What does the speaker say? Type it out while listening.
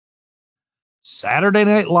Saturday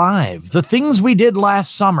Night Live, The Things We Did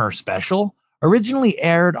Last Summer special, originally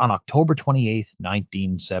aired on October 28th,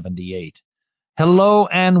 1978. Hello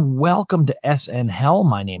and welcome to SNL.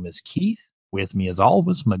 My name is Keith. With me, as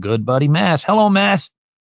always, my good buddy Matt. Hello, Matt.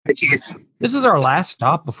 Hi, Keith. This is our last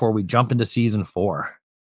stop before we jump into season 4.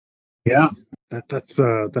 Yeah, that's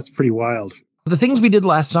pretty wild. The Things We Did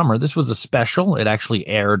Last Summer, this was a special. It actually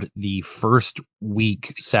aired the first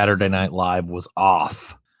week Saturday Night Live was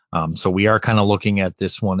off. So we are kind of looking at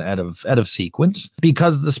this one out of sequence.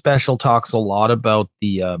 Because the special talks a lot about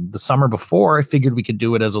the summer before, I figured we could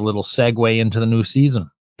do it as a little segue into the new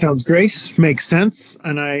season. Sounds great. Makes sense.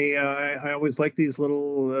 And I always like these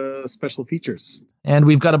little special features. And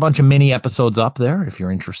we've got a bunch of mini episodes up there if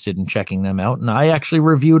you're interested in checking them out. And I actually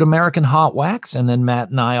reviewed American Hot Wax, and then Matt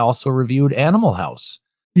and I also reviewed Animal House.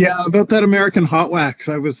 Yeah, about that American Hot Wax,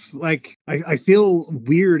 I was like, I feel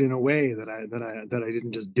weird in a way that I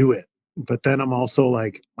didn't just do it. But then I'm also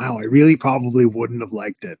like, wow, I really probably wouldn't have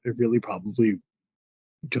liked it. It really probably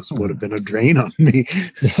just would have been a drain on me.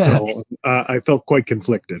 Yeah. So I felt quite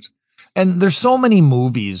conflicted. And there's so many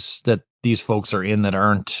movies that these folks are in that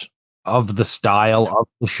aren't of the style of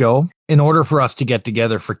the show. In order for us to get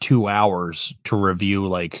together for 2 hours to review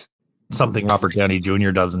like something Robert Downey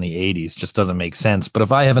Jr. does in the 80s just doesn't make sense. But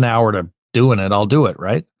if I have an hour to doing it, I'll do it,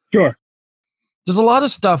 right? Sure. There's a lot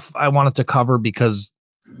of stuff I wanted to cover because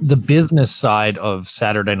the business side of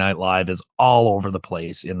Saturday Night Live is all over the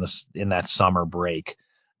place in that summer break.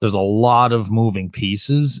 There's a lot of moving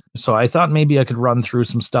pieces. So I thought maybe I could run through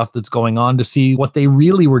some stuff that's going on to see what they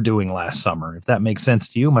really were doing last summer, if that makes sense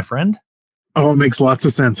to you, my friend. Oh, it makes lots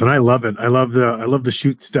of sense. And I love it. I love the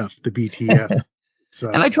shoot stuff, the BTS.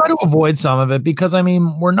 And I try to avoid some of it because, I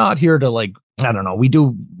mean, we're not here to like, I don't know, we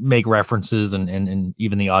do make references and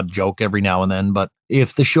even the odd joke every now and then. But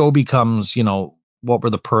if the show becomes, you know, what were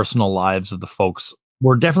the personal lives of the folks,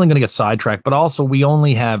 we're definitely going to get sidetracked. But also we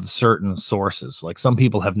only have certain sources. Like some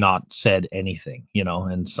people have not said anything, you know,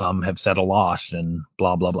 and some have said a lot and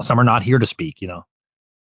blah, blah, blah. Some are not here to speak, you know.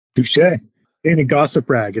 Touche. Ain't a gossip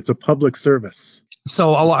rag. It's a public service.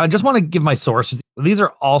 So I just want to give my sources. These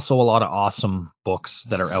are also a lot of awesome books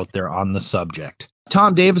that are out there on the subject.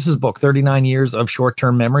 Tom Davis's book, 39 Years of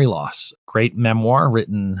Short-Term Memory Loss. Great memoir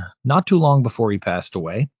written not too long before he passed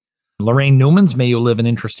away. Lorraine Newman's May You Live in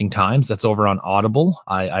Interesting Times. That's over on Audible.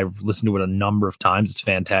 I've listened to it a number of times. It's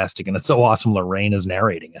fantastic. And it's so awesome Lorraine is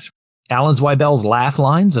narrating it. Alan Zweibel's Laugh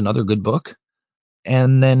Lines, another good book.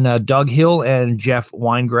 And then Doug Hill and Jeff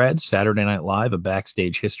Weingrad's Saturday Night Live, a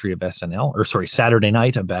backstage history of SNL. Or sorry, Saturday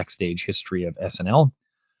Night, a backstage history of SNL.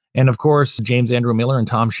 And of course, James Andrew Miller and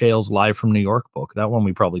Tom Shale's Live from New York book. That one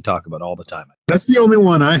we probably talk about all the time. That's the only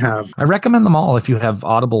one I have. I recommend them all if you have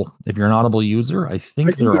Audible. If you're an Audible user, I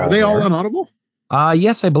think they're all Are they there. all on Audible?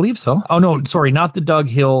 Yes, I believe so. Oh no, sorry, not the Doug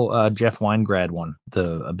Hill, Jeff Weingrad one,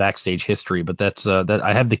 the backstage history, but that's that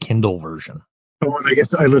I have the Kindle version. Oh, and I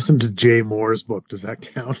guess I listened to Jay Moore's book. Does that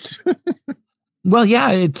count? Well, yeah,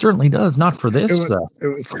 it certainly does. Not for this. It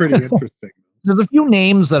was pretty interesting. There's a few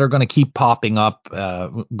names that are going to keep popping up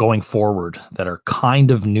going forward that are kind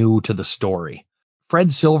of new to the story.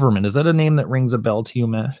 Fred Silverman, is that a name that rings a bell to you,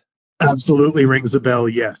 Matt? Absolutely rings a bell,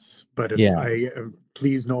 yes. But Yeah.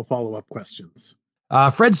 Please no follow-up questions.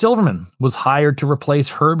 Fred Silverman was hired to replace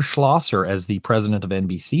Herb Schlosser as the president of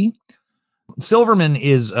NBC. Silverman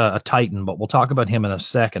is a titan, but we'll talk about him in a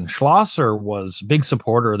second. Schlosser was a big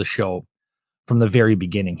supporter of the show from the very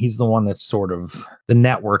beginning. He's the one that's sort of the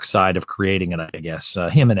network side of creating it, I guess.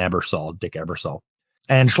 Him and Dick Ebersol.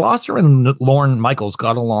 And Schlosser and Lorne Michaels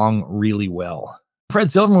got along really well.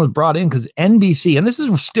 Fred Silverman was brought in because NBC, and this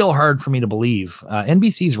is still hard for me to believe,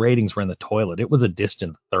 NBC's ratings were in the toilet. It was a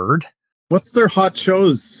distant third. What's their hot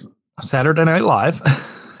shows? Saturday Night Live.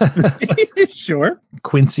 Sure.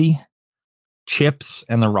 Quincy, Chips,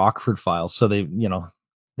 and the Rockford Files. So they, you know,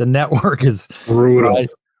 the network is brutal.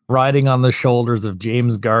 Riding on the shoulders of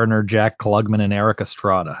James Garner, Jack Klugman, and Eric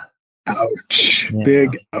Estrada. Ouch. Yeah.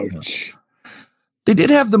 Big ouch. Yeah. They did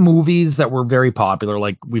have the movies that were very popular,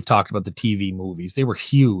 like we've talked about the TV movies. They were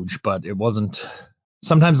huge, but it wasn't.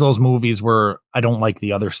 Sometimes those movies were, I don't like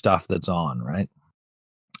the other stuff that's on, right?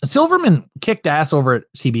 Silverman kicked ass over at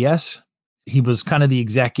CBS. He was kind of the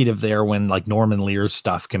executive there when like Norman Lear's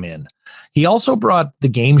stuff came in. He also brought the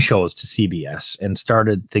game shows to CBS and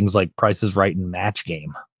started things like Price is Right and Match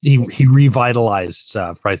Game. He revitalized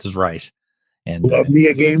Price is Right. And love me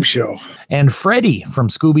a game show. And Freddy from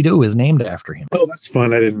Scooby-Doo is named after him. Oh, that's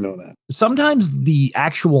fun. I didn't know that. Sometimes the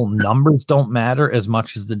actual numbers don't matter as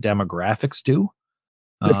much as the demographics do.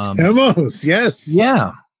 The demos, yes.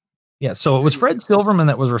 Yeah. Yeah, so it was Fred Silverman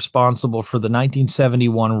that was responsible for the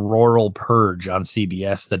 1971 Rural Purge on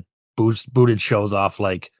CBS that booted shows off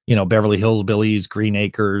like, Beverly Hills Billies, Green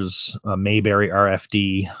Acres, Mayberry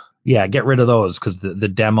RFD. Yeah, get rid of those because the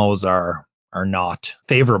demos are not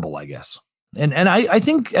favorable, I guess. And I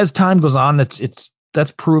think as time goes on,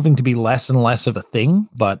 that's proving to be less and less of a thing,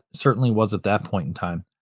 but certainly was at that point in time.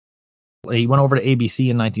 He went over to ABC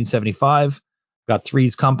in 1975. Got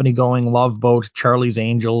Three's Company going, Love Boat, Charlie's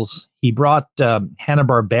Angels. He brought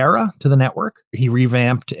Hanna-Barbera to the network. He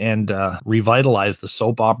revamped and revitalized the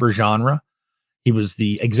soap opera genre. He was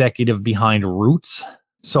the executive behind Roots.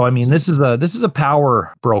 So I mean, this is a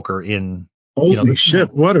power broker in. Holy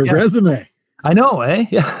shit! What a resume! I know, eh?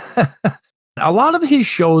 Yeah. A lot of his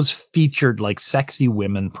shows featured like sexy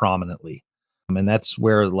women prominently. And that's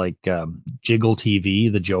where like Jiggle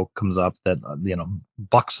TV, the joke comes up that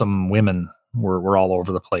buxom women were all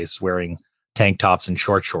over the place wearing tank tops and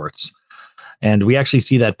short shorts. And we actually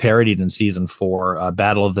see that parodied in season 4,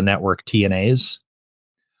 Battle of the Network TNAs.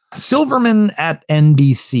 Silverman at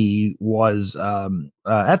NBC was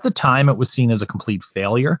at the time it was seen as a complete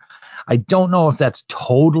failure. I don't know if that's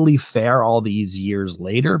totally fair all these years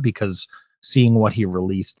later, because seeing what he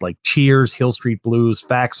released, like Cheers, Hill Street Blues,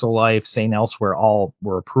 Facts of Life, St. Elsewhere, all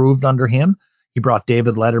were approved under him. He brought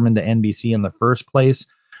David Letterman to NBC in the first place.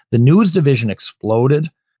 The news division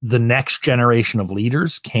exploded. The next generation of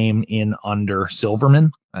leaders came in under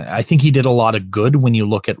Silverman. I think he did a lot of good when you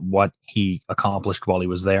look at what he accomplished while he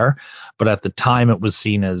was there. But at the time, it was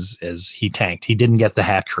seen as he tanked. He didn't get the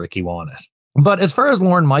hat trick he wanted. But as far as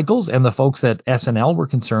Lorne Michaels and the folks at SNL were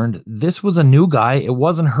concerned, this was a new guy. It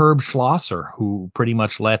wasn't Herb Schlosser, who pretty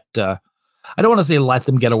much I don't want to say let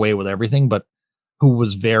them get away with everything, but who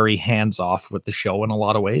was very hands off with the show in a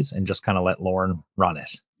lot of ways and just kind of let Lorne run it.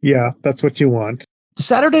 Yeah, that's what you want.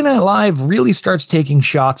 Saturday Night Live really starts taking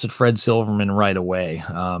shots at Fred Silverman right away.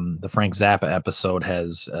 The Frank Zappa episode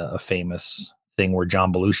has a famous thing where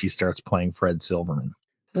John Belushi starts playing Fred Silverman.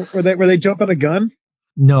 Were they jumping a gun?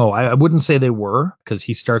 No, I wouldn't say they were, because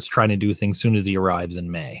he starts trying to do things soon as he arrives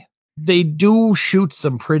in May. They do shoot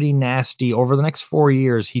some pretty nasty. Over the next 4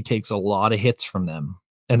 years, he takes a lot of hits from them.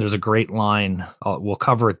 And there's a great line. We'll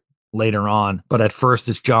cover it later on. But at first,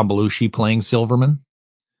 it's John Belushi playing Silverman.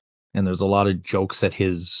 And there's a lot of jokes at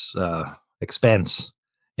his expense.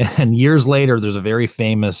 And years later, there's a very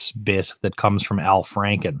famous bit that comes from Al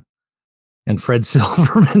Franken. And Fred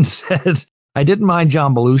Silverman said, I didn't mind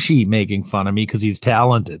John Belushi making fun of me because he's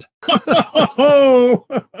talented.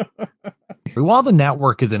 While the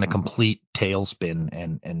network is in a complete tailspin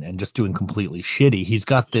and just doing completely shitty, he's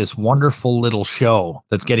got this wonderful little show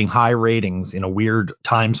that's getting high ratings in a weird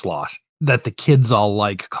time slot that the kids all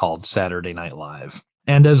like, called Saturday Night Live.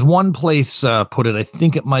 And as one place put it, I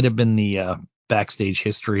think it might have been the Backstage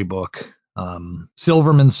History book,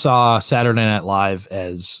 Silverman saw Saturday Night Live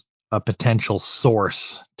as a potential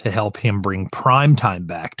source to help him bring primetime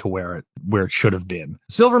back to where it should have been.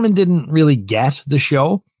 Silverman didn't really get the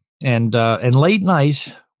show, and late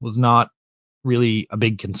night was not really a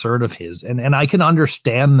big concern of his. And I can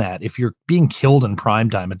understand that. If you're being killed in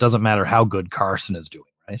primetime, it doesn't matter how good Carson is doing,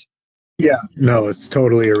 right? Yeah, no, it's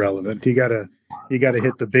totally irrelevant. You gotta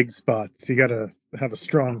hit the big spots. You gotta have a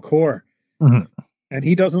strong core. Mm-hmm. And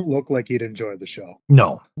he doesn't look like he'd enjoy the show.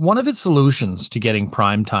 No. One of his solutions to getting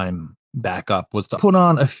primetime back up was to put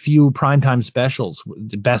on a few primetime specials,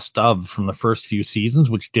 the best of from the first few seasons,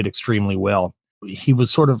 which did extremely well. He was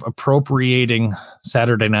sort of appropriating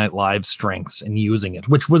Saturday Night Live strengths and using it,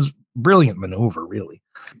 which was brilliant maneuver, really.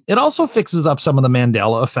 It also fixes up some of the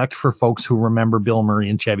Mandela effect for folks who remember Bill Murray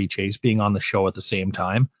and Chevy Chase being on the show at the same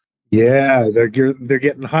time. Yeah, they're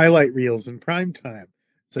getting highlight reels in primetime.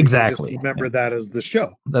 So exactly. You just remember that as the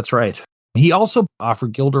show. That's right. He also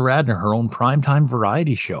offered Gilda Radner her own primetime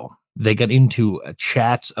variety show. They got into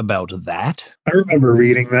chats about that. I remember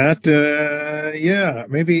reading that. Yeah,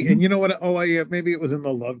 maybe. And you know what? Oh, yeah, maybe it was in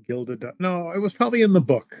the Love Gilda. No, it was probably in the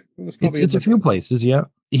book. It was probably it's a few places. Yeah.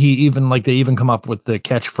 They even come up with the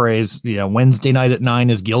catchphrase, Wednesday night at 9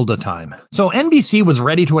 is Gilda time. So NBC was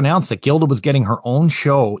ready to announce that Gilda was getting her own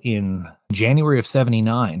show in January of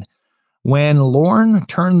 79. When Lorne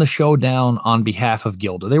turned the show down on behalf of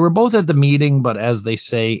Gilda. They were both at the meeting, but as they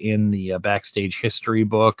say in the Backstage History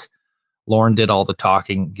book, Lorne did all the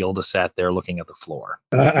talking. Gilda sat there looking at the floor.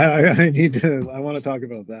 I want to talk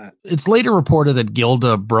about that. It's later reported that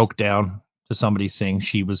Gilda broke down to somebody saying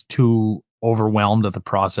she was too overwhelmed at the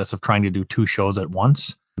process of trying to do 2 shows at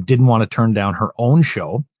once. Didn't want to turn down her own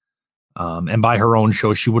show. And by her own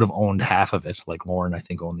show, she would have owned half of it, like Lorne, I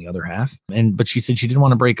think, owned the other half. But she said she didn't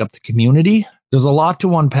want to break up the community, There's a lot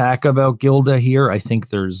to unpack about Gilda here. I think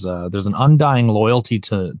there's an undying loyalty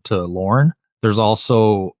to Lorne. There's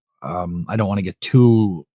also I don't want to get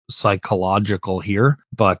too psychological here,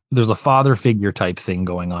 but there's a father figure type thing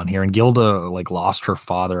going on here. And Gilda like lost her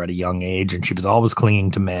father at a young age, and she was always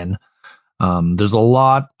clinging to men. There's a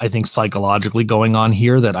lot, I think, psychologically going on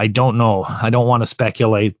here that I don't know. I don't want to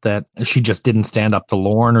speculate that she just didn't stand up to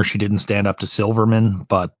Lorne or she didn't stand up to Silverman,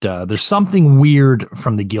 but there's something weird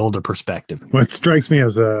from the Gilda perspective. What strikes me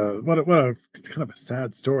as it's kind of a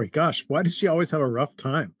sad story. Gosh, why did she always have a rough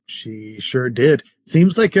time? She sure did.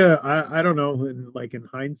 Seems like I don't know, in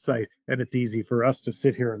hindsight, and it's easy for us to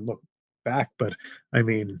sit here and look back, but I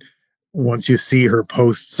mean, once you see her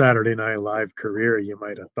post Saturday Night Live career, you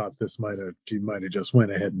might have thought she might have just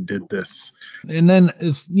went ahead and did this. And then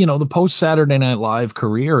it's, the post Saturday Night Live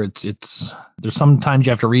career, it's there's sometimes you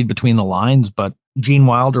have to read between the lines, but Gene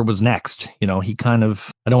Wilder was next. He kind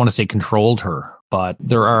of, I don't want to say controlled her, but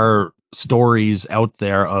there are stories out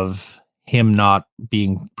there of him not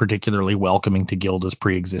being particularly welcoming to Gilda's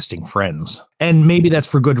pre-existing friends. And maybe that's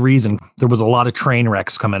for good reason. There was a lot of train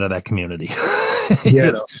wrecks come out of that community.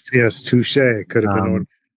 Yes, touche. Could have been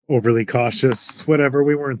overly cautious, whatever.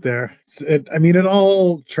 We weren't there. It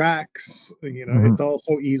all tracks. It's all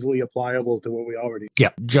so easily applicable to what we already.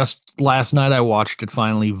 Yeah, just last night I watched it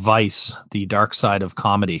finally. Vice, The Dark Side of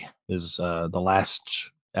Comedy, is the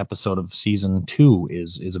last episode of season 2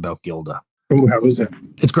 is about Gilda. Oh, how was it?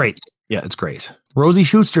 It's great. Yeah, it's great. Rosie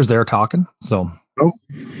Schuster's there talking, so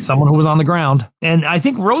someone who was on the ground. And I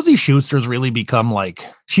think Rosie Schuster's really become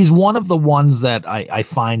she's one of the ones that I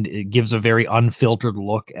find it gives a very unfiltered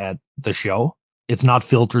look at the show. It's not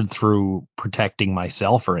filtered through protecting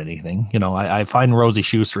myself or anything. I find Rosie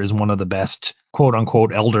Schuster is one of the best quote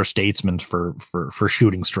unquote elder statesmen for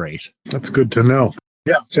shooting straight. That's good to know.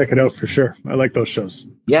 Yeah, check it out for sure. I like those shows.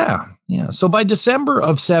 Yeah. So by December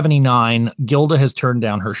of 1979, Gilda has turned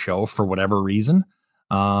down her show for whatever reason.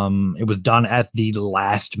 It was done at the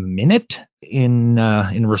last minute. In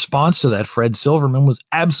response to that, Fred Silverman was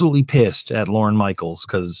absolutely pissed at Lorne Michaels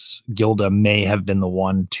because Gilda may have been the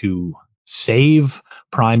one to save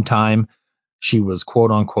primetime. She was quote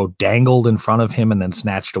unquote dangled in front of him and then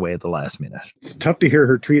snatched away at the last minute. It's tough to hear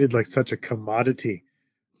her treated like such a commodity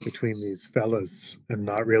between these fellas and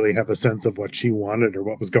not really have a sense of what she wanted or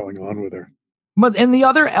what was going on with her. And the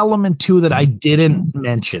other element too that I didn't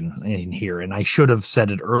mention in here, and I should have said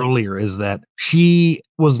it earlier, is that she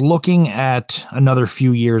was looking at another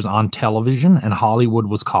few years on television and Hollywood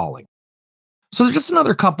was calling. So there's just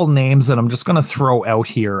another couple names that I'm just going to throw out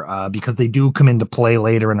here because they do come into play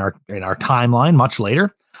later in our timeline, much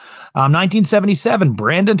later. 1977,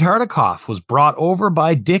 Brandon Tartikoff was brought over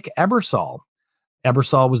by Dick Ebersol.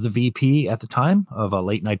 Ebersol was the VP at the time of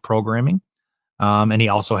late night programming. And he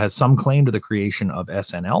also has some claim to the creation of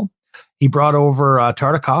SNL. He brought over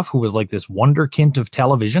Tartikoff, who was like this wonderkind of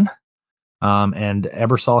television. And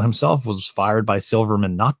Ebersol himself was fired by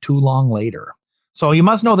Silverman not too long later. So you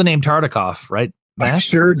must know the name Tartikoff, right, Matt? I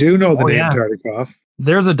sure do know the name Tartikoff.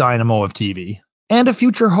 There's a dynamo of TV and a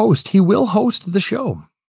future host. He will host the show.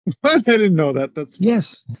 I didn't know that.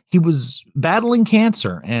 Yes. He was battling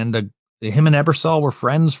cancer, and him and Ebersol were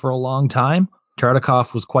friends for a long time.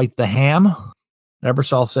 Tartikoff was quite the ham.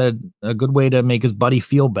 Ebersol said a good way to make his buddy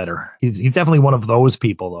feel better. He's definitely one of those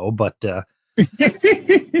people, though. But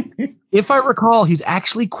if I recall, he's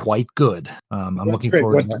actually quite good. I'm looking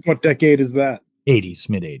forward to that. What decade is that? 80s,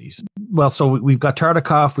 mid 80s. Well, so we've got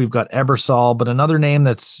Tartikoff, we've got Ebersol, but another name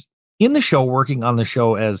that's in the show, working on the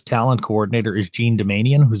show as talent coordinator, is Jean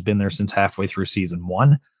Domanian, who's been there since halfway through season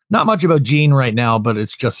 1. Not much about Jean right now, but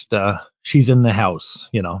it's just she's in the house,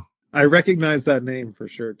 I recognize that name for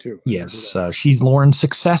sure, too. Yes, she's Lorne's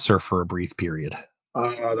successor for a brief period.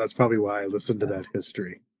 That's probably why I listened to that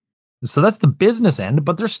history. So that's the business end,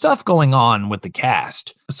 but there's stuff going on with the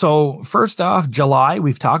cast. So first off, July,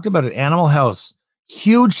 we've talked about it, Animal House,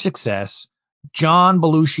 huge success. John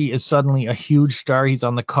Belushi is suddenly a huge star. He's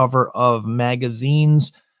on the cover of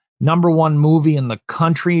magazines. #1 movie in the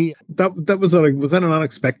country. Was that an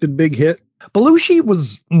unexpected big hit? Belushi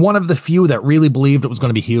was one of the few that really believed it was going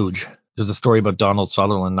to be huge. There's a story about Donald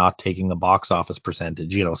Sutherland not taking the box office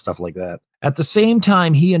percentage, stuff like that. At the same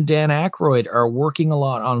time, he and Dan Aykroyd are working a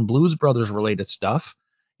lot on Blues Brothers related stuff,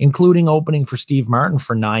 including opening for Steve Martin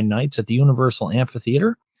for 9 nights at the Universal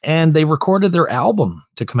Amphitheater. And they recorded their album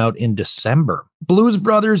to come out in December. Blues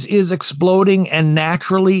Brothers is exploding, and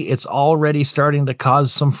naturally, it's already starting to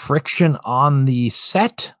cause some friction on the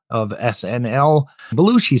set of SNL.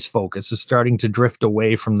 Belushi's focus is starting to drift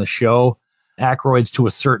away from the show. Aykroyd's to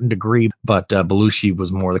a certain degree, but Belushi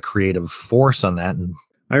was more the creative force on that. And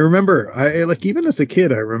I remember, I like even as a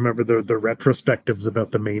kid, I remember the retrospectives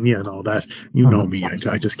about the Mania and all that. You know Mhm. me,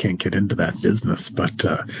 I just can't get into that business, but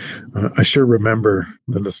I sure remember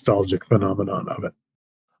the nostalgic phenomenon of it.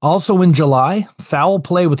 Also in July, Foul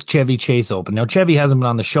Play with Chevy Chase opened. Now Chevy hasn't been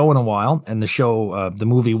on the show in a while, and the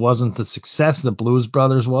movie wasn't the success that Blues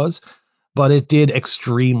Brothers was, but it did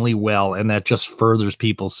extremely well, and that just furthers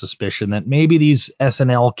people's suspicion that maybe these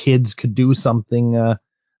SNL kids could do something that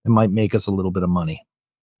might make us a little bit of money.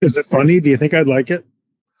 Is it funny? Do you think I'd like it?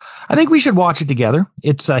 I think we should watch it together.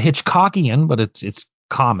 It's Hitchcockian, but it's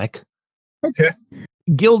comic. Okay.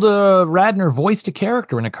 Gilda Radner voiced a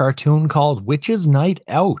character in a cartoon called Witches Night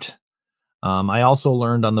Out. I also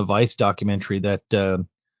learned on the Vice documentary that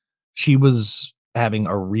she was having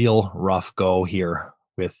a real rough go here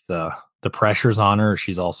with the pressures on her.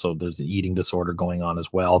 There's an eating disorder going on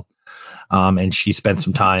as well. And she spent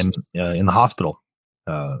some time in the hospital,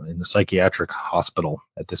 in the psychiatric hospital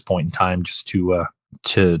at this point in time, just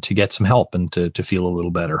to get some help and to feel a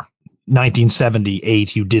little better.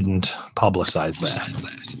 1978, you didn't publicize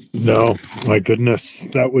that. No, my goodness,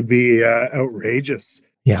 that would be outrageous.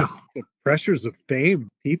 Yeah. Just the pressures of fame,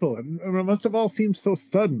 people, and it must have all seemed so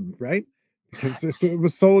sudden, right? Because it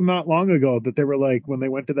was so not long ago that they were like, when they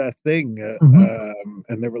went to that thing, Mhm.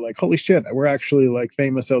 and they were like, holy shit, we're actually like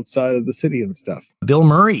famous outside of the city and stuff. Bill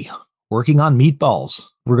Murray working on Meatballs.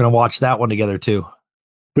 We're going to watch that one together too.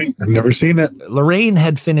 Wait, I've never seen it. Lorraine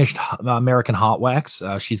had finished American Hot Wax.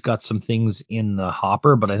 She's got some things in the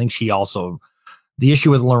hopper, but I think the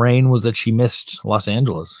issue with Lorraine was that she missed Los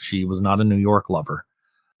Angeles. She was not a New York lover,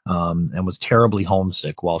 and was terribly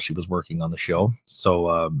homesick while she was working on the show.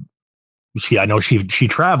 So I know she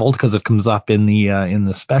traveled because it comes up in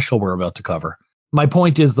the special we're about to cover. My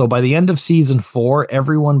point is though, by the end of season 4,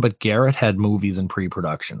 everyone but Garrett had movies in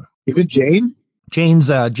pre-production. Even Jane? Jane's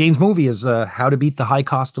movie is How to Beat the High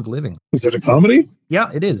Cost of Living. Is it a comedy?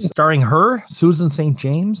 Yeah, it is. Starring her, Susan St.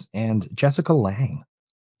 James, and Jessica Lange.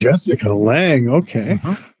 Jessica Lange. Okay.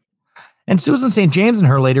 Mhm. And Susan St. James and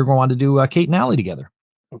her later go on to do Kate and Ally together.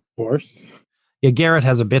 Of course. Yeah, Garrett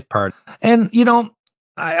has a bit part. And,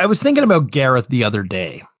 I was thinking about Garrett the other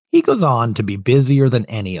day. He goes on to be busier than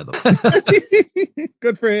any of them.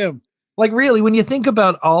 Good for him. Like, really, when you think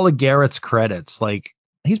about all of Garrett's credits, like,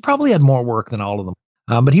 he's probably had more work than all of them.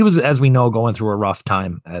 But he was, as we know, going through a rough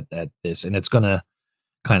time at this, and it's going to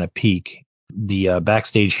kind of peak. The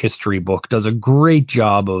Backstage History book does a great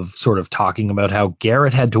job of sort of talking about how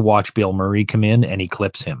Garrett had to watch Bill Murray come in and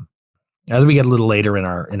eclipse him. As we get a little later in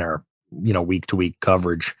our week to week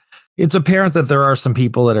coverage, it's apparent that there are some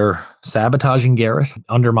people that are sabotaging Garrett,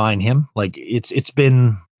 undermine him. Like it's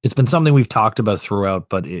been something we've talked about throughout,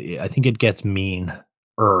 but I think it gets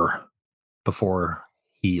before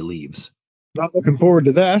he leaves. Not looking forward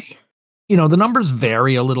to that. The numbers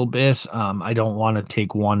vary a little bit. I don't want to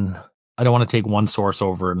take one source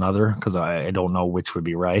over another because I don't know which would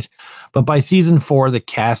be right. But by season 4, the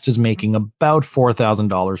cast is making about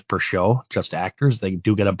 $4,000 per show, just actors. They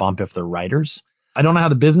do get a bump if they're writers. I don't know how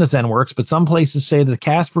the business end works, but some places say the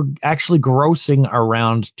cast were actually grossing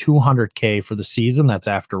around $200K for the season. That's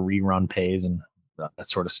after rerun pays and that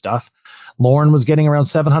sort of stuff. Lauren was getting around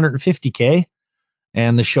 $750K.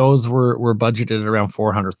 And the shows were budgeted at around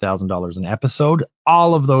 $400,000 an episode.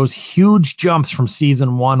 All of those huge jumps from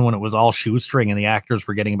season 1 when it was all shoestring and the actors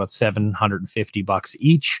were getting about $750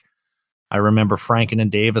 each. I remember Franken and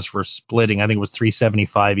Davis were splitting, I think it was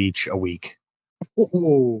 $375 each a week.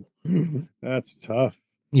 Oh, that's tough.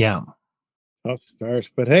 Yeah. Tough start.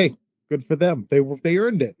 But hey, good for them. They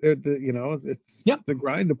earned it. It's a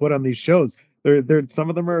grind to put on these shows. They're some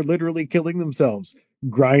of them are literally killing themselves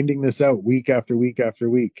grinding this out week after week after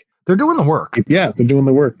week. They're doing the work. Yeah, they're doing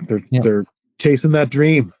the work. They're chasing that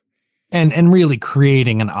dream. And really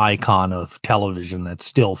creating an icon of television that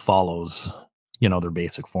still follows, their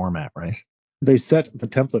basic format, right? They set the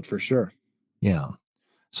template for sure. Yeah.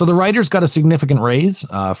 So the writers got a significant raise.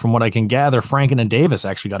 From what I can gather, Franken and Davis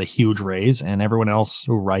actually got a huge raise, and everyone else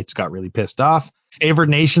who writes got really pissed off. Favored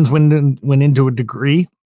Nations went into a degree,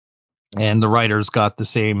 and the writers got the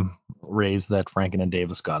same raise that Franken and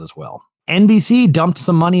Davis got as well. NBC dumped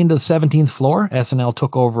some money into the 17th floor. SNL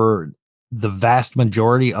took over the vast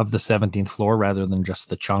majority of the 17th floor rather than just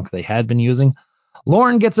the chunk they had been using.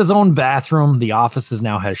 Lauren gets his own bathroom. The offices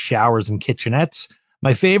now has showers and kitchenettes.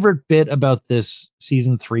 My favorite bit about this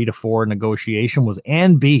season 3 to 4 negotiation was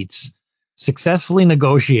Ann Beats successfully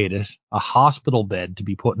negotiated a hospital bed to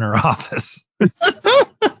be put in her office.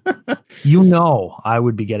 I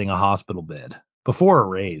would be getting a hospital bed before a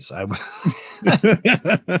raise. I would.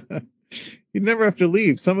 You'd never have to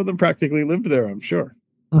leave. Some of them practically lived there, I'm sure.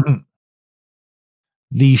 Mm-hmm.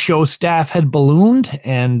 The show staff had ballooned,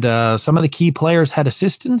 and some of the key players had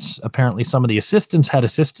assistants. Apparently, some of the assistants had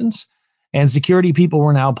assistants, and security people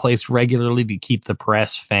were now placed regularly to keep the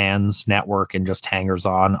press, fans, network, and just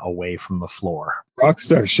hangers-on away from the floor.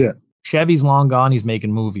 Rockstar shit. Chevy's long gone. He's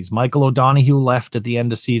making movies. Michael O'Donoghue left at the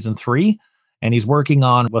end of season 3, and he's working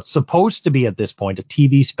on what's supposed to be at this point a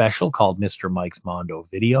TV special called Mr. Mike's Mondo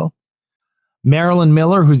Video. Marilyn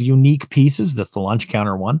Miller, whose Unique Pieces, that's the lunch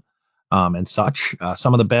counter one, and such,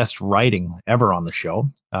 some of the best writing ever on the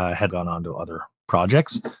show, had gone on to other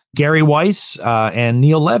projects. Gary Weiss and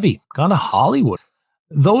Neil Levy gone to Hollywood.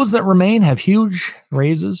 Those that remain have huge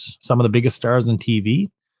raises, some of the biggest stars in TV.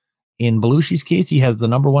 In Belushi's case, he has the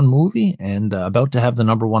 #1 movie and about to have the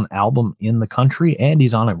 #1 album in the country, and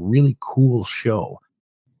he's on a really cool show.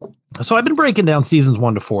 So I've been breaking down seasons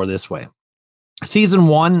 1 to 4 this way. Season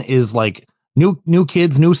 1 is like new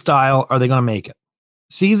kids, new style. Are they going to make it?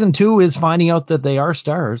 Season 2 is finding out that they are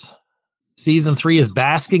stars. Season 3 is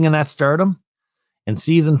basking in that stardom. And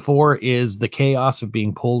season 4 is the chaos of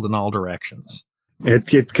being pulled in all directions.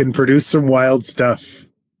 It can produce some wild stuff.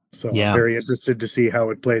 So Yeah. I'm very interested to see how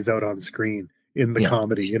it plays out on screen in the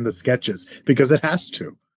comedy, in the sketches, because it has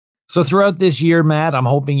to. So throughout this year, Matt, I'm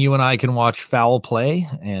hoping you and I can watch Foul Play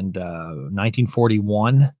and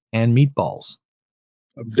 1941 and Meatballs.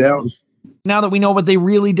 I'm down. Now that we know what they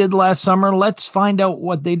really did last summer, let's find out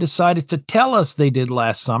what they decided to tell us they did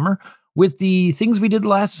last summer with the Things We Did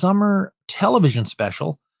Last Summer television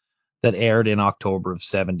special that aired in October of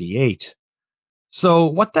 78. So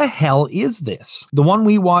what the hell is this? The one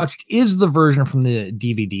we watched is the version from the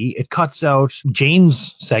DVD. It cuts out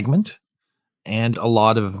Jane's segment and a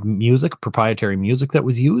lot of music, proprietary music that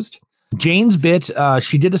was used. Jane's bit,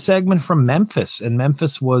 she did a segment from Memphis, and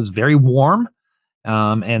Memphis was very warm,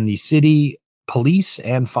 and the city police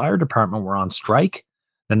and fire department were on strike.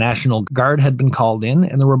 The National Guard had been called in,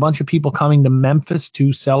 and there were a bunch of people coming to Memphis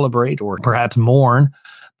to celebrate or perhaps mourn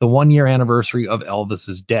the 1-year anniversary of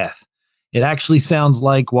Elvis's death. It actually sounds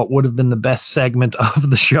like what would have been the best segment of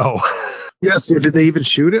the show. Yeah, so did they even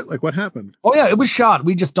shoot it? Like, what happened? Oh, yeah, it was shot.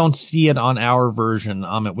 We just don't see it on our version.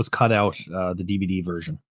 It was cut out, the DVD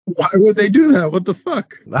version. Why would they do that? What the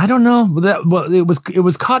fuck? I don't know. It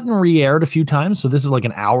was cut and re-aired a few times, so this is like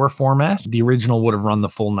an hour format. The original would have run the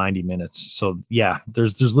full 90 minutes. So, yeah,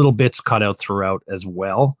 there's little bits cut out throughout as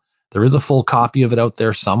well. There is a full copy of it out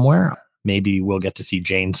there somewhere. Maybe we'll get to see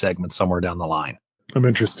Jane's segment somewhere down the line. I'm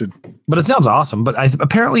interested. But it sounds awesome. But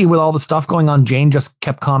apparently with all the stuff going on, Jane just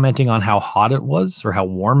kept commenting on how hot it was or how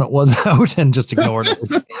warm it was out and just ignored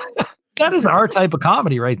it. That is our type of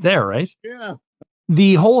comedy right there, right? Yeah.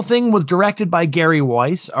 The whole thing was directed by Gary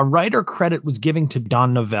Weiss. A writer credit was given to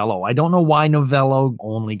Don Novello. I don't know why Novello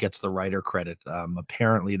only gets the writer credit.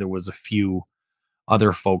 Apparently there was a few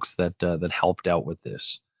other folks that helped out with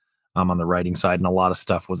this on the writing side, and a lot of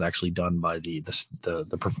stuff was actually done by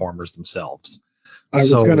the performers themselves. I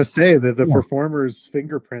was going to say that the performers'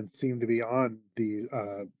 fingerprints seem to be on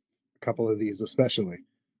the couple of these, especially.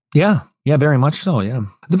 Yeah, very much so. Yeah.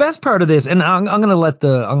 The best part of this, and I'm gonna let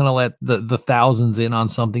the thousands in on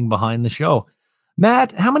something behind the show.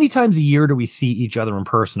 Matt, how many times a year do we see each other in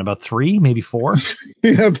person? About 3, maybe 4?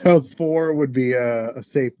 Yeah, about 4 would be a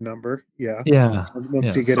safe number. Yeah. Yeah.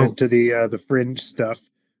 Once you get into the fringe stuff,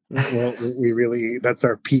 well, we really, that's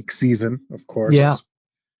our peak season, of course.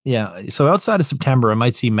 Yeah. So outside of September, I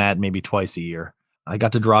might see Matt maybe twice a year. I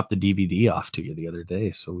got to drop the DVD off to you the other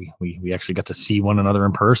day, so we actually got to see one another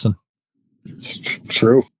in person. It's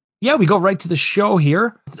true. Yeah, we go right to the show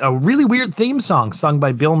here. A really weird theme song sung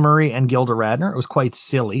by Bill Murray and Gilda Radner. It was quite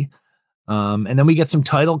silly. And then we get some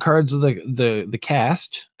title cards of the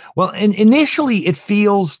cast. Well, and initially it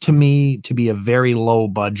feels to me to be a very low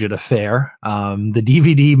budget affair. The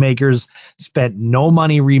DVD makers spent no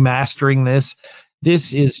money remastering this.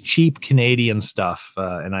 This is cheap Canadian stuff,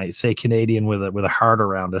 and I say Canadian with a heart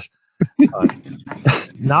around it.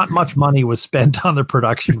 Not much money was spent on the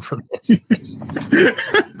production for this.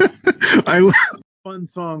 I fun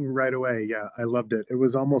song right away. Yeah, I loved it. It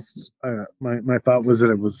was almost my thought was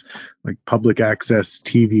that it was like public access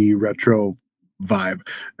TV retro vibe,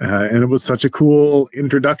 and it was such a cool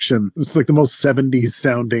introduction. It's like the most 70s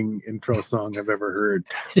sounding intro song I've ever heard.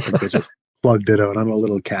 Like they just plugged it out on a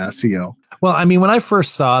little Casio. Well, I mean, when I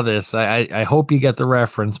first saw this, I hope you get the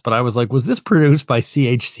reference, but I was like, was this produced by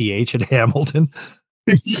CHCH at Hamilton?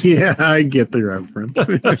 Yeah, I get the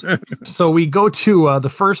reference. So we go to the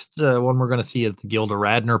first one we're going to see is the Gilda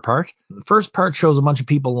Radner part. The first part shows a bunch of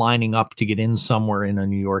people lining up to get in somewhere in a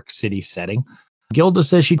New York City setting. Gilda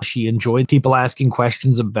says she enjoyed people asking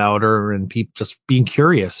questions about her and people just being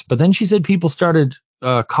curious. But then she said people started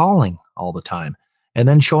calling all the time. and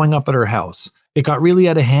then showing up at her house. It got really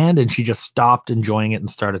out of hand, and she just stopped enjoying it and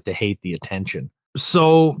started to hate the attention.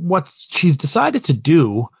 So what she's decided to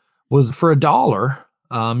do was, for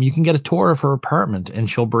 $1, you can get a tour of her apartment, and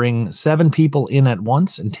she'll bring 7 people in at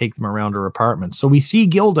once and take them around her apartment. So we see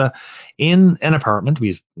Gilda in an apartment,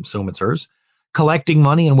 we assume it's hers, collecting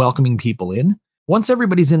money and welcoming people in. Once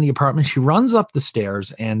everybody's in the apartment, she runs up the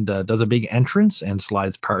stairs and does a big entrance and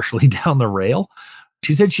slides partially down the rail.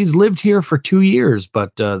 She said she's lived here for 2 years,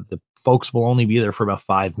 but the folks will only be there for about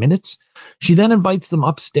 5 minutes. She then invites them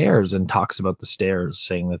upstairs and talks about the stairs,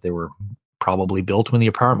 saying that they were probably built when the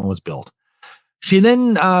apartment was built. She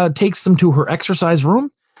then takes them to her exercise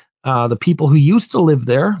room. The people who used to live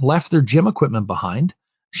there left their gym equipment behind.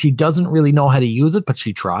 She doesn't really know how to use it, but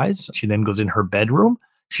she tries. She then goes in her bedroom.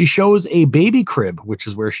 She shows a baby crib, which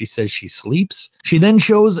is where she says she sleeps. She then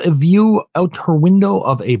shows a view out her window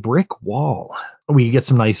of a brick wall. We get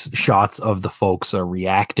some nice shots of the folks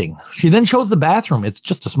reacting. She then shows the bathroom. It's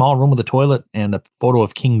just a small room with a toilet and a photo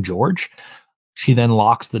of King George. She then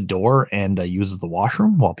locks the door and uses the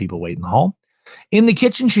washroom while people wait in the hall. In the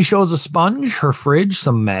kitchen, she shows a sponge, her fridge,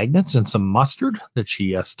 some magnets, and some mustard that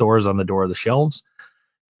she stores on the door of the shelves.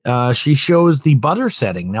 She shows the butter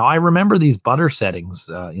setting. Now, I remember these butter settings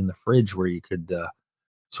in the fridge where you could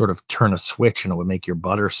sort of turn a switch and it would make your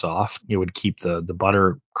butter soft. It would keep the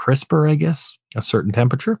butter crisper, I guess, a certain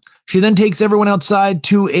temperature. She then takes everyone outside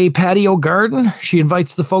to a patio garden. She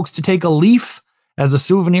invites the folks to take a leaf as a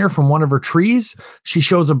souvenir from one of her trees. She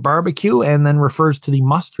shows a barbecue and then refers to the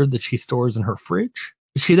mustard that she stores in her fridge.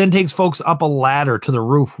 She then takes folks up a ladder to the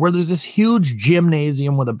roof where there's this huge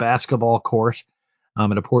gymnasium with a basketball court.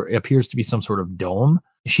 It appears to be some sort of dome.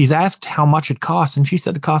 She's asked how much it costs, and she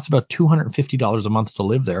said it costs about $250 a month to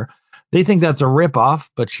live there. They think that's a ripoff,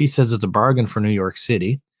 but she says it's a bargain for New York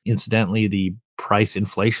City. Incidentally, the price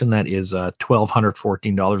inflation, that is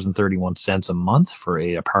 $1,214.31 a month for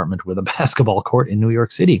an apartment with a basketball court in New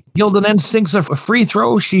York City. Gilda then sinks a free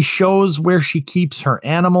throw. She shows where she keeps her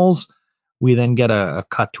animals. We then get a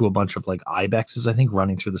cut to a bunch of like ibexes, I think,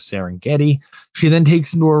 running through the Serengeti. She then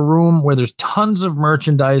takes into a room where there's tons of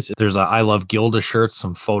merchandise. There's a I Love Gilda shirt,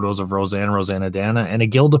 some photos of Rosanna, and a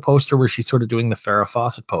Gilda poster where she's sort of doing the Farrah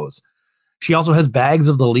Fawcett pose. She also has bags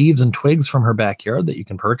of the leaves and twigs from her backyard that you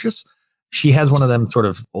can purchase. She has one of them sort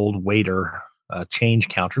of old waiter change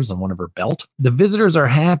counters on one of her belt. The visitors are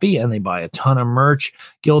happy and they buy a ton of merch.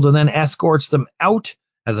 Gilda then escorts them out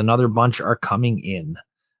as another bunch are coming in.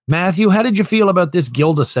 Matthew, how did you feel about this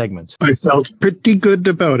Gilda segment? I felt pretty good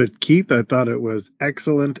about it, Keith. I thought it was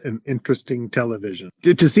excellent and interesting television.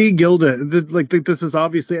 To see Gilda, this is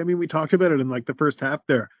obviously, I mean, we talked about it in like the first half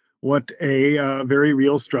there. What a very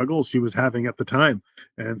real struggle she was having at the time.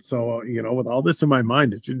 And so, with all this in my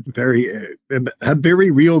mind, it had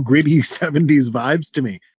very real gritty 70s vibes to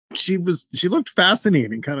me. She looked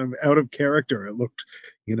fascinating, kind of out of character. It looked,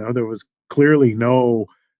 there was clearly no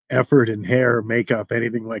effort in hair, makeup,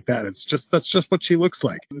 anything like that. That's just what she looks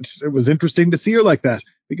like. And it was interesting to see her like that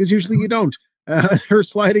because usually you don't. Her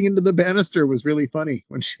sliding into the banister was really funny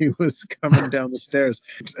when she was coming down the stairs.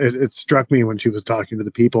 It struck me when she was talking to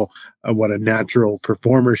the people what a natural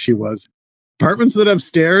performer she was. Apartments that have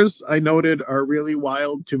stairs, I noted, are really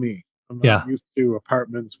wild to me. I'm not used to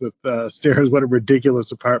apartments with stairs. What a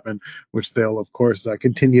ridiculous apartment, which they'll, of course,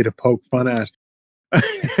 continue to poke fun at.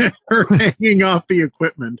 Her hanging off the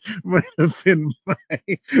equipment might have been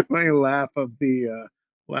my laugh of the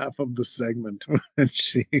segment when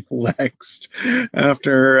she flexed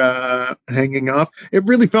after hanging off. It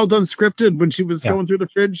really felt unscripted when she was going through the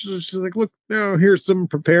fridge. She's like, look, here's some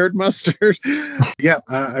prepared mustard.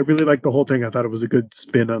 I really liked the whole thing. I thought it was a good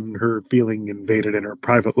spin on her feeling invaded in her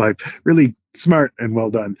private life. Really smart and well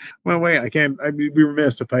done. Well, wait, I'd be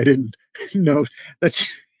remiss if I didn't note that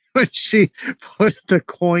when she put the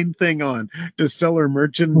coin thing on to sell her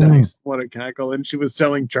merchandise, what a cackle. And she was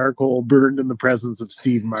selling charcoal burned in the presence of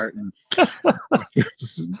Steve Martin.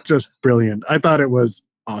 It's just brilliant. I thought it was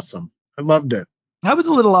awesome. I loved it. I was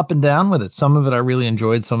a little up and down with it. Some of it I really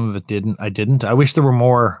enjoyed. Some of it I didn't. I wish there were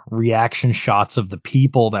more reaction shots of the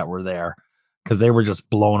people that were there because they were just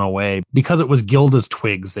blown away. Because it was Gilda's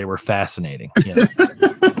twigs, they were fascinating.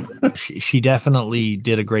 She definitely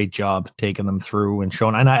did a great job taking them through and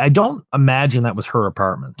showing. And I don't imagine that was her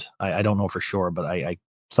apartment. I don't know for sure, but I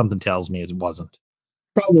something tells me it wasn't.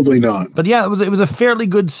 Probably not. But yeah, it was a fairly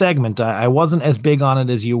good segment. I wasn't as big on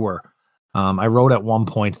it as you were. I wrote at one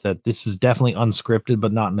point that this is definitely unscripted,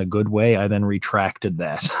 but not in a good way. I then retracted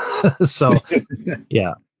that. So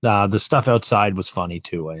yeah. The stuff outside was funny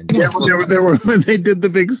too. There were when they did the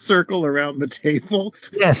big circle around the table.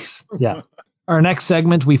 Yes. Yeah. Our next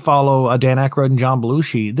segment, we follow Dan Aykroyd and John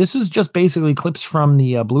Belushi. This is just basically clips from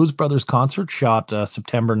the Blues Brothers concert shot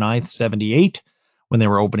September 9th, 78, when they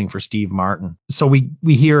were opening for Steve Martin. So we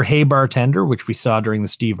hear Hey Bartender, which we saw during the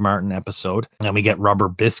Steve Martin episode, and we get Rubber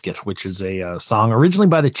Biscuit, which is a song originally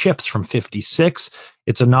by the Chips from 56.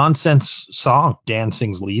 It's a nonsense song Dan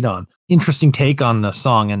sings lead on. Interesting take on the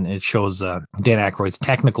song, and it shows Dan Aykroyd's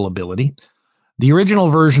technical ability. The original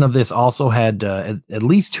version of this also had at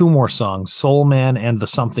least two more songs. Soul Man and The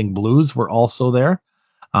Something Blues were also there,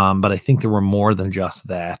 but I think there were more than just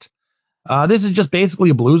that. This is just basically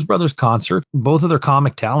a Blues Brothers concert. Both of their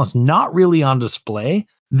comic talents not really on display.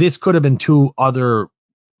 This could have been two other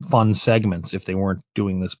fun segments if they weren't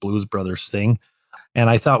doing this Blues Brothers thing. And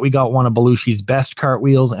I thought we got one of Belushi's best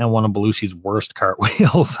cartwheels and one of Belushi's worst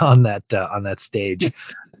cartwheels on that stage.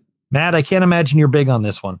 Matt, I can't imagine you're big on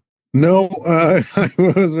this one. No, I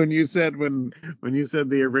was when you said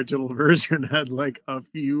the original version had like a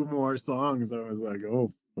few more songs. I was like,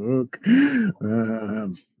 oh fuck,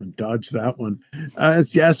 dodge that one.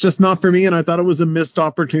 It's just not for me, and I thought it was a missed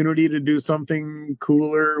opportunity to do something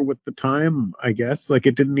cooler with the time. I guess like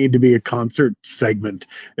it didn't need to be a concert segment.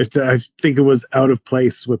 I think it was out of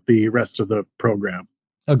place with the rest of the program.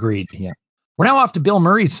 Agreed. Yeah. We're now off to Bill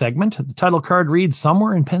Murray's segment. The title card reads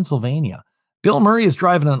Somewhere in Pennsylvania. Bill Murray is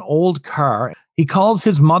driving an old car. He calls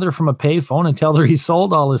his mother from a payphone and tells her he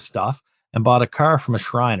sold all his stuff and bought a car from a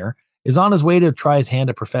Shriner, is on his way to try his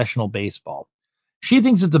hand at professional baseball. She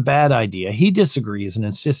thinks it's a bad idea. He disagrees and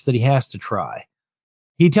insists that he has to try.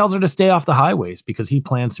 He tells her to stay off the highways because he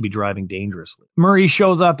plans to be driving dangerously. Murray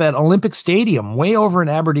shows up at Olympic Stadium way over in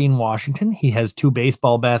Aberdeen, Washington. He has two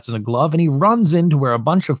baseball bats and a glove, and he runs into where a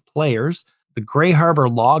bunch of players, the Gray Harbor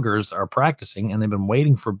Loggers, are practicing, and they've been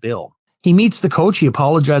waiting for Bill. He meets the coach. He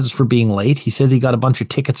apologizes for being late. He says he got a bunch of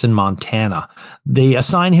tickets in Montana. They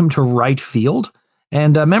assign him to right field,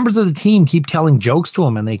 and members of the team keep telling jokes to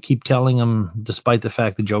him, and they keep telling him, despite the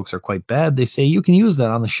fact the jokes are quite bad, they say, you can use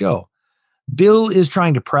that on the show. Bill is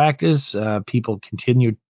trying to practice. People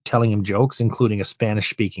continue telling him jokes, including a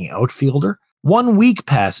Spanish-speaking outfielder. 1 week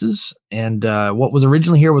passes, and what was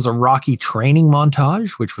originally here was a Rocky training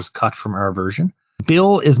montage, which was cut from our version.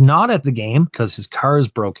 Bill is not at the game because his car is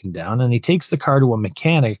broken down, and he takes the car to a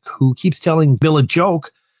mechanic who keeps telling Bill a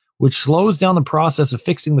joke, which slows down the process of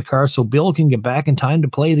fixing the car so Bill can get back in time to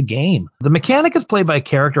play the game. The mechanic is played by a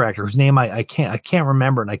character actor whose name I can't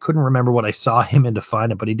remember, and I couldn't remember what I saw him in to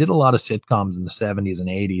find it, but he did a lot of sitcoms in the 70s and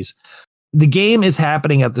 80s. The game is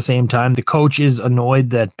happening at the same time. The coach is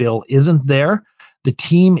annoyed that Bill isn't there. The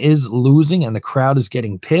team is losing, and the crowd is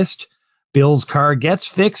getting pissed. Bill's car gets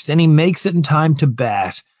fixed, and he makes it in time to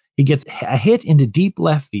bat. He gets a hit into deep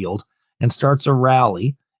left field and starts a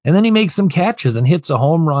rally. And then he makes some catches and hits a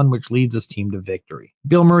home run, which leads his team to victory.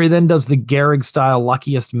 Bill Murray then does the Gehrig-style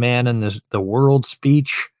luckiest man in the world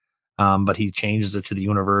speech, but he changes it to the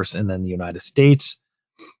universe and then the United States.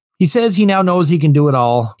 He says he now knows he can do it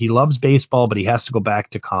all. He loves baseball, but he has to go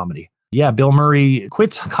back to comedy. Yeah, Bill Murray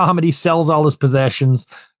quits comedy, sells all his possessions,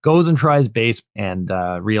 goes and tries base, and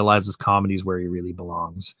realizes comedy is where he really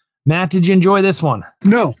belongs. Matt, did you enjoy this one?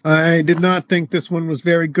 No, I did not think this one was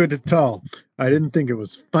very good at all. I didn't think it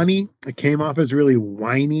was funny. It came off as really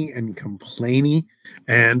whiny and complainy,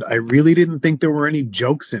 and I really didn't think there were any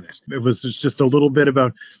jokes in it. It was just a little bit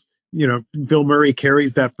about, Bill Murray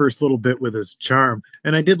carries that first little bit with his charm.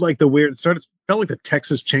 And I did like the weird felt like the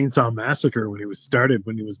Texas Chainsaw Massacre when he was driving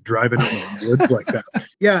in the woods like that.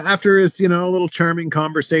 Yeah, after his, little charming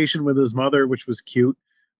conversation with his mother, which was cute.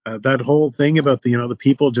 That whole thing about the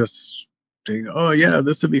people just saying, oh yeah,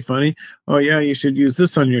 this would be funny. Oh yeah, you should use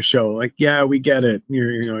this on your show. Like, yeah, we get it.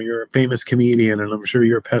 You're a famous comedian, and I'm sure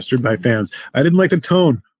you're pestered by fans. I didn't like the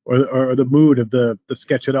tone or the mood of the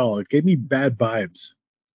sketch at all. It gave me bad vibes.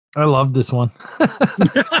 I loved this one.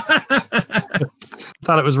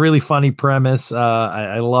 Thought it was really funny premise.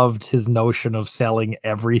 I loved his notion of selling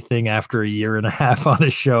everything after a year and a half on a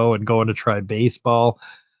show and going to try baseball.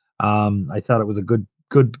 I thought it was a good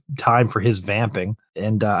time for his vamping,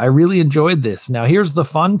 and I really enjoyed this. Now here's the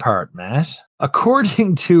fun part, Matt.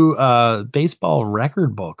 According to baseball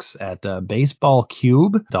record books at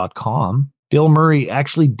baseballcube.com, Bill Murray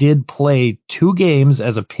actually did play 2 games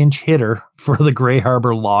as a pinch hitter for the Gray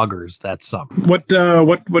Harbor Loggers that summer. What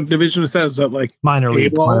division is that? Is that like minor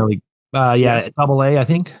league? Yeah, Double A, I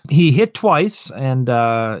think. He hit twice, and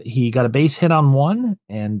he got a base hit on one,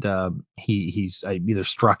 and he's either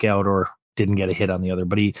struck out or didn't get a hit on the other.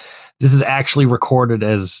 But this is actually recorded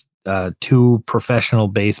as 2 professional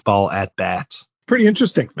baseball at bats. Pretty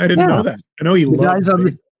interesting. I didn't know that. I know he loves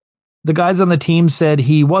baseball. The guys on the team said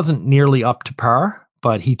he wasn't nearly up to par,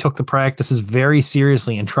 but he took the practices very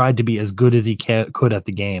seriously and tried to be as good as he could at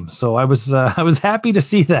the game. So I was happy to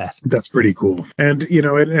see that. That's pretty cool. And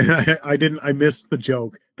I missed the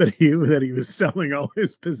joke that he was selling all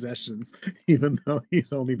his possessions, even though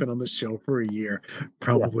he's only been on the show for a year,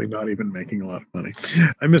 probably not even making a lot of money.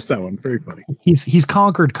 I missed that one. Very funny. He's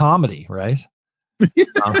conquered comedy, right? Yeah.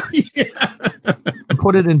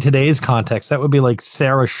 Put it in today's context, that would be like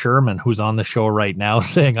Sarah Sherman, who's on the show right now,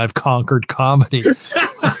 saying, "I've conquered comedy."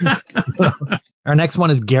 Our next one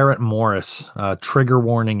is Garrett Morris. Trigger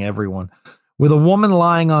warning, everyone. With a woman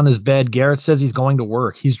lying on his bed, Garrett says he's going to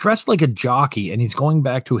work. He's dressed like a jockey, and he's going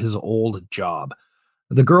back to his old job.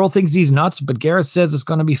 The girl thinks he's nuts, but Garrett says it's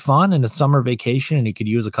going to be fun and a summer vacation, and he could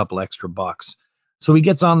use a couple extra bucks. So he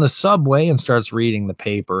gets on the subway and starts reading the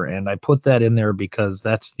paper, and I put that in there because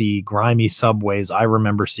that's the grimy subways I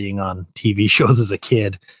remember seeing on TV shows as a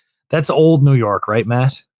kid. That's old New York, right,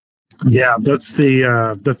 Matt? Yeah, that's the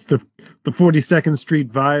 42nd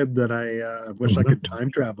Street vibe that I wish I could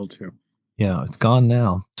time travel to. Yeah, it's gone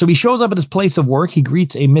now. So he shows up at his place of work. He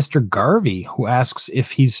greets a Mr. Garvey who asks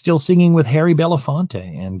if he's still singing with Harry Belafonte,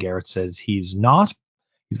 and Garrett says he's not.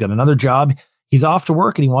 He's got another job. He's off to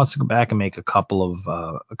work and he wants to go back and make a couple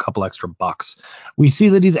extra bucks. We see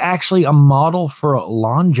that he's actually a model for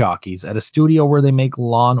lawn jockeys at a studio where they make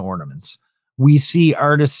lawn ornaments. We see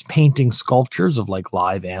artists painting sculptures of like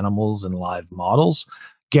live animals and live models.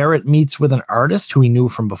 Garrett meets with an artist who he knew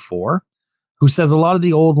from before, who says a lot of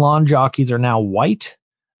the old lawn jockeys are now white.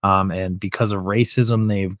 And because of racism,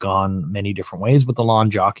 they've gone many different ways with the lawn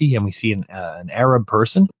jockey, and we see an Arab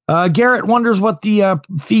person. Garrett wonders what the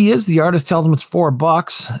fee is. The artist tells him it's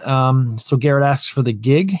 $4. So Garrett asks for the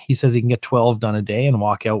gig. He says he can get 12 done a day and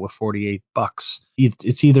walk out with $48.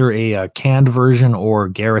 It's either a canned version or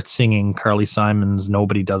Garrett singing Carly Simon's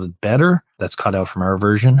 "Nobody Does It Better." That's cut out from our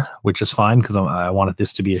version, which is fine because I wanted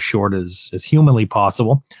this to be as short as humanly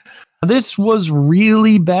possible. This was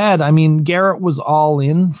really bad. I mean, Garrett was all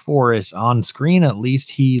in for it on screen, at least.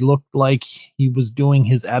 He looked like he was doing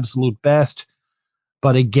his absolute best.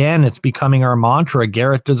 But again, it's becoming our mantra.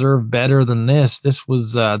 Garrett deserved better than this. This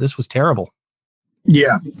was terrible.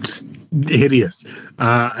 Yeah, it's hideous.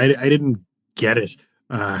 I didn't get it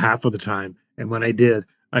half of the time, and when I did,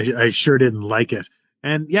 I sure didn't like it.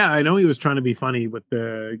 And yeah, I know he was trying to be funny with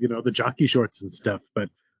the jockey shorts and stuff, but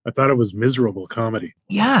I thought it was miserable comedy.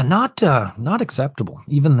 Yeah, not acceptable.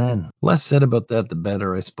 Even then, less said about that, the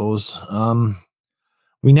better, I suppose.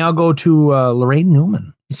 We now go to Lorraine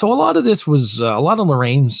Newman. So a lot of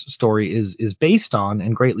Lorraine's story is based on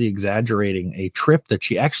and greatly exaggerating a trip that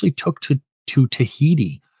she actually took to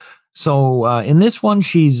Tahiti. So in this one,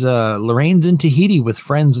 Lorraine's in Tahiti with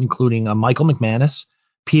friends, including Michael McManus,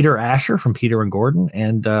 Peter Asher from Peter and Gordon,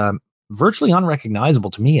 and virtually unrecognizable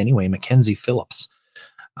to me anyway, Mackenzie Phillips.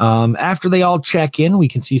 After they all check in, we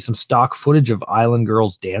can see some stock footage of island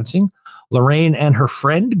girls dancing. Lorraine and her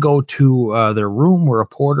friend go to their room where a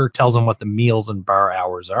porter tells them what the meals and bar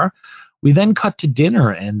hours are. We then cut to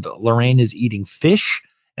dinner, and Lorraine is eating fish,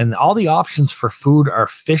 and all the options for food are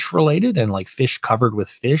fish related and like fish covered with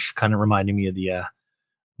fish, kind of reminding me of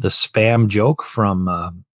the spam joke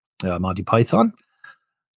from Monty Python.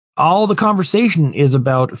 All the conversation is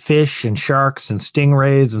about fish and sharks and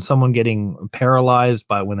stingrays and someone getting paralyzed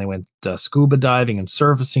by when they went scuba diving and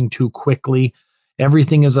surfacing too quickly.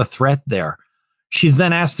 Everything is a threat there. She's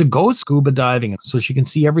then asked to go scuba diving so she can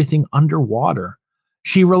see everything underwater.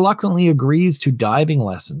 She reluctantly agrees to diving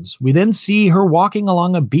lessons. We then see her walking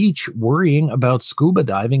along a beach worrying about scuba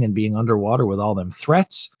diving and being underwater with all them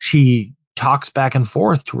threats. She talks back and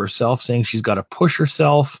forth to herself, saying she's got to push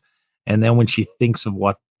herself. And then when she thinks of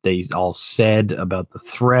what they all said about the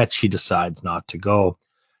threat, she decides not to go.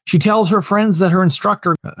 She tells her friends that her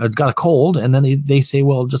instructor got a cold, and then they say,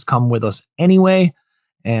 well, just come with us anyway.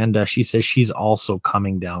 And she says she's also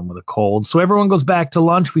coming down with a cold. So everyone goes back to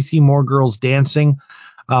lunch. We see more girls dancing.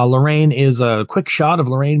 Lorraine is a quick shot of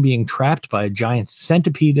Lorraine being trapped by a giant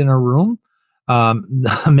centipede in her room.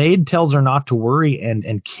 The maid tells her not to worry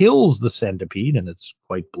and kills the centipede, and it's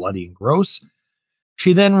quite bloody and gross.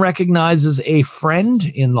 She then recognizes a friend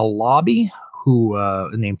in the lobby who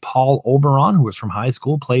named Paul Oberon, who was from high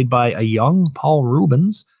school, played by a young Paul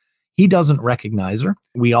Rubens. He doesn't recognize her.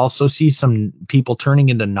 We also see some people turning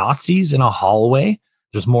into Nazis in a hallway.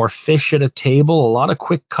 There's more fish at a table. A lot of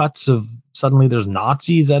quick cuts of suddenly there's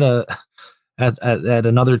Nazis at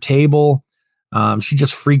another table. She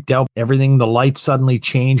just freaked out. Everything, the lights suddenly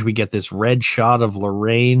change. We get this red shot of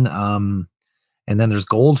Lorraine. And then there's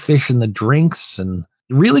goldfish in the drinks, and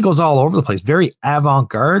it really goes all over the place. Very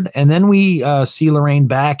avant-garde. And then we see Lorraine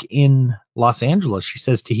back in Los Angeles. She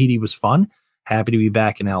says Tahiti was fun. happy to be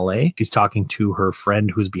back in LA. She's talking to her friend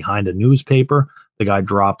who's behind a newspaper. The guy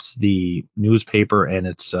drops the newspaper and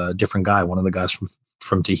it's a different guy, one of the guys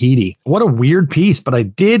from Tahiti. What a weird piece, but I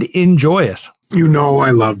did enjoy it.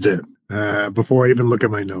 I loved it before I even look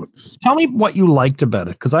at my notes. Tell me what you liked about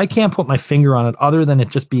it, because I can't put my finger on it other than it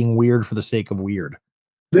just being weird for the sake of weird.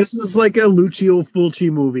 This is like a Lucio Fulci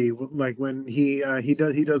movie, like when he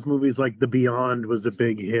does movies like The Beyond was a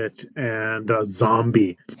big hit, and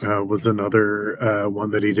Zombie was another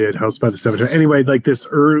one that he did. House by the Cemetery. Anyway, like this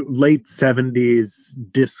late '70s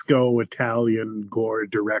disco Italian gore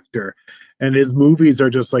director, and his movies are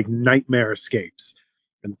just like nightmare escapes,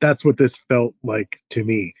 and that's what this felt like to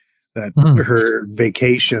me. That her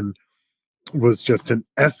vacation was just an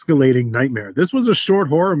escalating nightmare. This was a short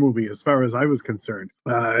horror movie as far as I was concerned.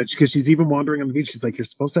 Because she's even wandering on the beach. She's like, you're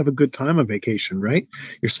supposed to have a good time on vacation, right?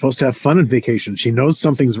 You're supposed to have fun on vacation. She knows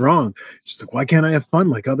something's wrong. She's like, why can't I have fun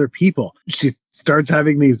like other people? She starts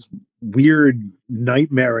having these weird,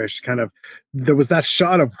 nightmarish kind of. There was that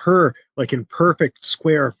shot of her like in perfect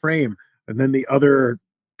square frame, and then the other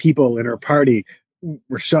people in her party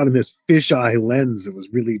were shot in this fisheye lens. It was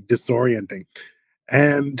really disorienting.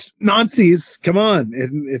 And Nazis, come on.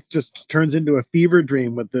 It just turns into a fever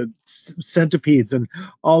dream with the centipedes and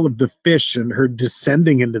all of the fish and her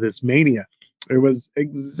descending into this mania. It was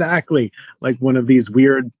exactly like one of these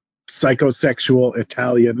weird psychosexual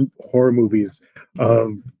Italian horror movies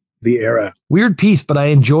of the era. Weird piece, but I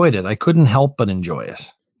enjoyed it. I couldn't help but enjoy it.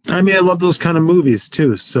 I mean, I love those kind of movies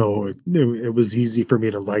too. So it was easy for me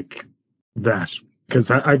to like that because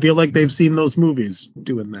I feel like they've seen those movies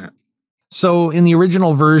doing that. So in the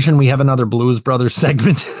original version, we have another Blues Brothers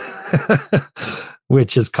segment,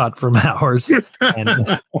 which is cut from ours.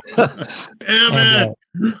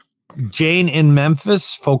 Jane in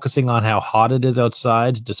Memphis, focusing on how hot it is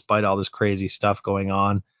outside, despite all this crazy stuff going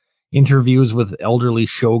on. Interviews with elderly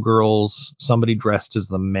showgirls. Somebody dressed as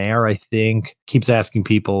the mayor, I think, keeps asking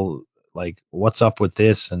people, like, what's up with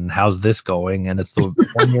this and how's this going? And it's the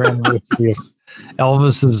 1-year anniversary of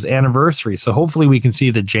Elvis's anniversary. So hopefully we can see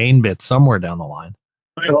the Jane bit somewhere down the line.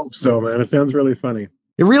 I hope so, man. It sounds really funny.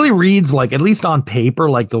 It really reads like, at least on paper,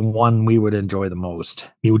 like the one we would enjoy the most.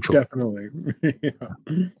 Mutual. Definitely.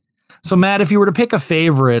 Yeah. So, Matt, if you were to pick a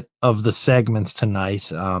favorite of the segments tonight,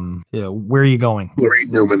 where are you going? Lorraine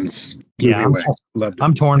Newman's movie.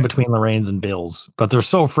 I'm torn between Lorraine's and Bill's, but they're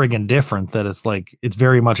so friggin' different that it's like it's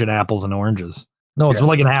very much an apples and oranges. No, it's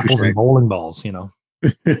like an apples and bowling balls, you know.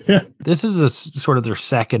 This is a sort of their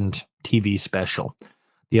second TV special.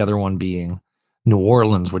 The other one being New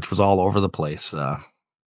Orleans, which was all over the place.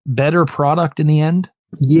 Better product in the end?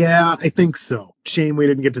 Yeah, I think so. Shame we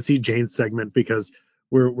didn't get to see Jane's segment because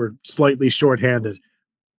we're slightly shorthanded.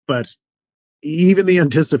 But even the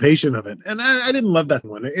anticipation of it, and I didn't love that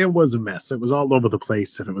one. It was a mess. It was all over the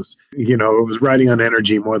place, and it was riding on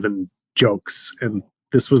energy more than jokes. And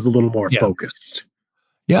this was a little more focused.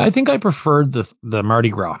 Yeah, I think I preferred the Mardi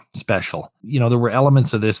Gras special. You know, there were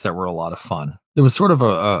elements of this that were a lot of fun. There was sort of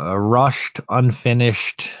a rushed,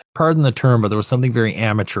 unfinished, pardon the term, but there was something very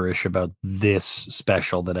amateurish about this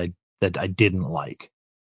special that I didn't like.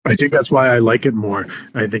 I think that's why I like it more.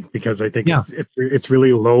 I think it's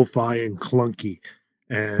really lo-fi and clunky,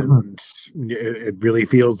 and it really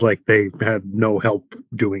feels like they had no help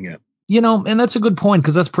doing it. You know, and that's a good point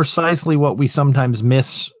because that's precisely what we sometimes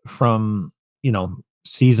miss from,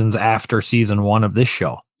 seasons after season 1 of this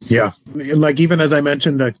show. Yeah, like even as I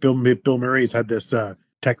mentioned, that Bill Murray's had this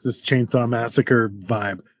Texas Chainsaw Massacre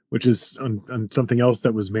vibe, which is on something else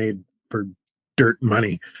that was made for dirt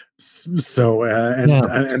money. So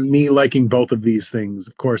and me liking both of these things,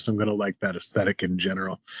 of course, I'm going to like that aesthetic in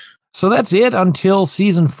general. So that's it until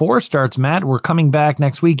season 4 starts, Matt. We're coming back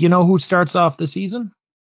next week. You know who starts off the season?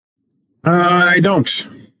 I don't.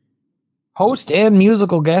 Host and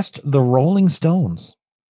musical guest, the Rolling Stones.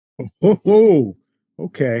 Oh,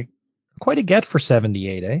 okay. Quite a get for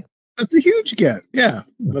 78, eh? That's a huge get. Yeah,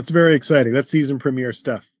 that's very exciting. That's season premiere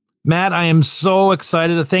stuff. Matt, I am so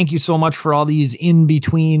excited. Thank you so much for all these in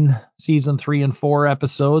between season 3 and 4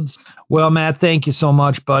 episodes. Well, Matt, thank you so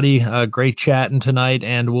much, buddy. Great chatting tonight,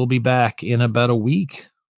 and we'll be back in about a week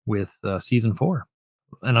with season 4.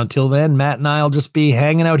 And until then, Matt and I will just be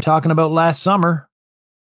hanging out talking about last summer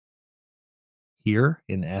here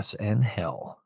in SNL.